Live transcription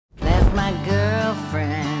left my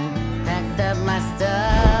girlfriend, packed up my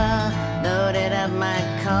stuff, loaded up my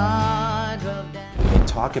car, drove down. You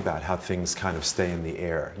talk about how things kind of stay in the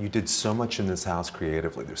air. You did so much in this house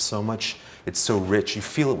creatively. There's so much, it's so rich. You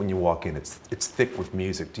feel it when you walk in. It's thick with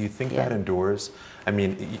music. Do you think that endures? I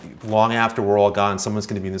mean, long after we're all gone, someone's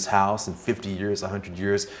going to be in this house in 50 years, 100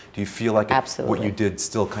 years. Do you feel like what you did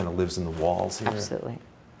still kind of lives in the walls here? Absolutely.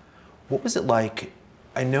 What was it like?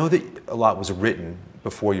 I know that a lot was written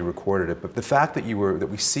before you recorded it, but the fact that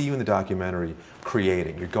we see you in the documentary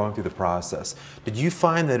creating, you're going through the process, did you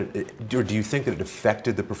find that, or do you think that it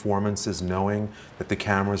affected the performances knowing that the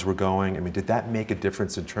cameras were going? I mean, did that make a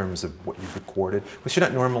difference in terms of what you recorded? Because you're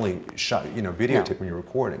not normally videotaping when you're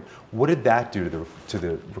recording. What did that do to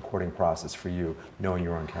the recording process for you, knowing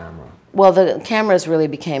you're on camera? Well, the cameras really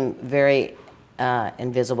became very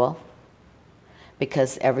invisible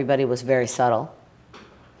because everybody was very subtle.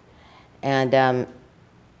 And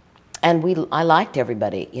I liked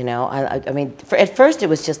everybody, you know. I mean, at first it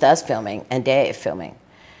was just us filming and Dave filming,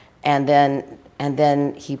 and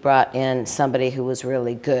then he brought in somebody who was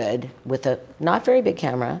really good with a not very big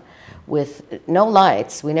camera, with no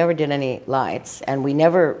lights. We never did any lights, and we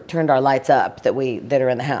never turned our lights up that are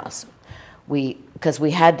in the house. Because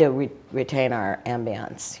we had to retain our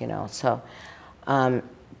ambience, you know. So,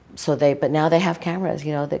 but now they have cameras,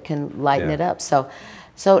 you know, that can lighten it up.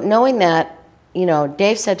 So knowing that, you know,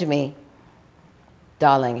 Dave said to me,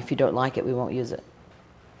 "Darling, if you don't like it, we won't use it."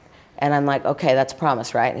 And I'm like, "Okay, that's a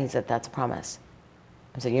promise, right?" And he said, "That's a promise."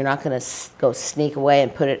 I said, "You're not going to go sneak away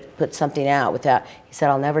and put something out without." He said,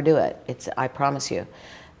 "I'll never do it. I promise you.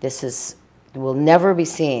 It will never be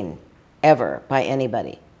seen, ever, by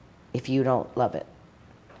anybody if you don't love it."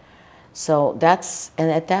 So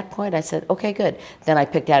and at that point I said, "Okay, good." Then I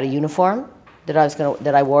picked out a uniform that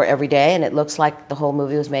I wore every day, and it looks like the whole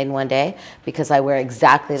movie was made in one day because I wear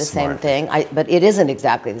exactly the same thing. But it isn't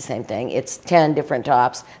exactly the same thing. It's 10 different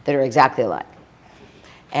tops that are exactly alike.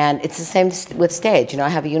 And it's the same with stage. You know, I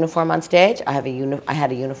have a uniform on stage. I had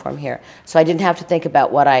a uniform here. So I didn't have to think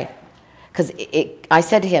about because I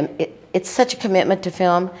said to him, it's such a commitment to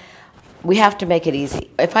film. We have to make it easy.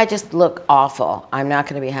 If I just look awful, I'm not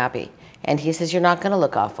going to be happy. And he says, "You're not going to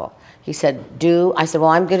look awful." He said, I said,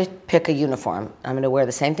 "Well, I'm going to pick a uniform. I'm going to wear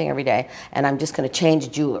the same thing every day, and I'm just going to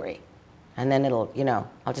change jewelry. And then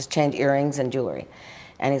I'll just change earrings and jewelry."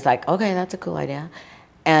 And he's like, "Okay, that's a cool idea."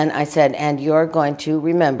 And I said, "And you're going to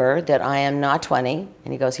remember that I am not 20.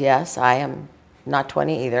 And he goes, "Yes, I am not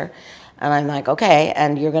 20 either." And I'm like, "Okay,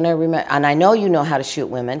 and you're going to remember, and I know you know how to shoot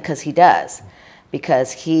women," because he does,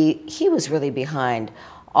 because he was really behind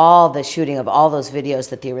all the shooting of all those videos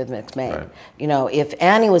that the Eurythmics made. Right. You know, if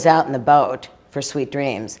Annie was out in the boat for Sweet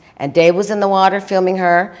Dreams and Dave was in the water filming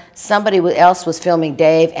her, somebody else was filming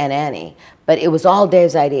Dave and Annie, but it was all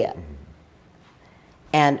Dave's idea. Mm-hmm.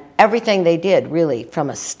 And everything they did, really, from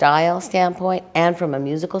a style standpoint and from a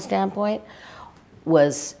musical standpoint,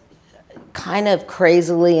 was kind of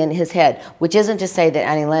crazily in his head, which isn't to say that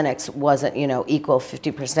Annie Lennox wasn't, you know, equal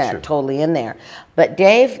 50% totally in there. But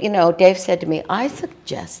Dave, you know, Dave said to me, "I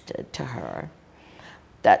suggested to her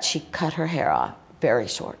that she cut her hair off very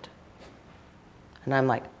short." And I'm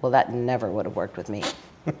like, "Well, that never would have worked with me."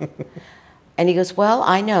 And he goes, "Well,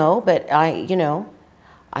 I know, but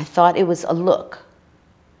I thought it was a look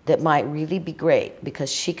that might really be great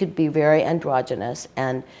because she could be very androgynous,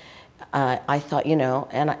 and I thought, you know,"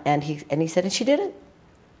 and he said, "And she did it.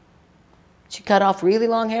 She cut off really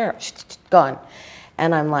long hair, gone."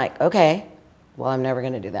 And I'm like, "Okay, well, I'm never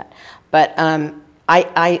going to do that." But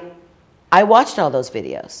I watched all those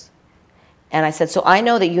videos, and I said, "So I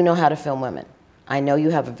know that you know how to film women. I know you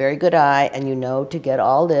have a very good eye, and you know to get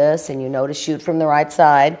all this, and you know to shoot from the right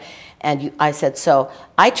side." And I said, "So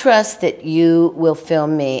I trust that you will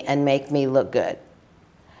film me and make me look good,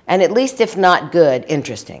 and at least if not good,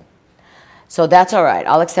 interesting. So that's all right.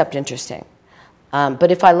 I'll accept interesting.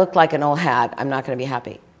 But if I look like an old hag, I'm not going to be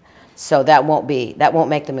happy. So that won't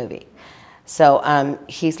make the movie." So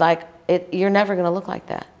he's like, "You're never going to look like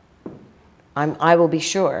that. I will be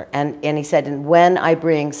sure." And he said, "And when I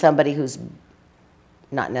bring somebody who's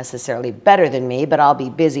not necessarily better than me, but I'll be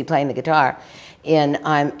busy playing the guitar,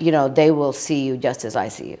 they will see you just as I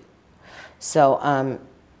see you." So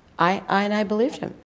I believed him.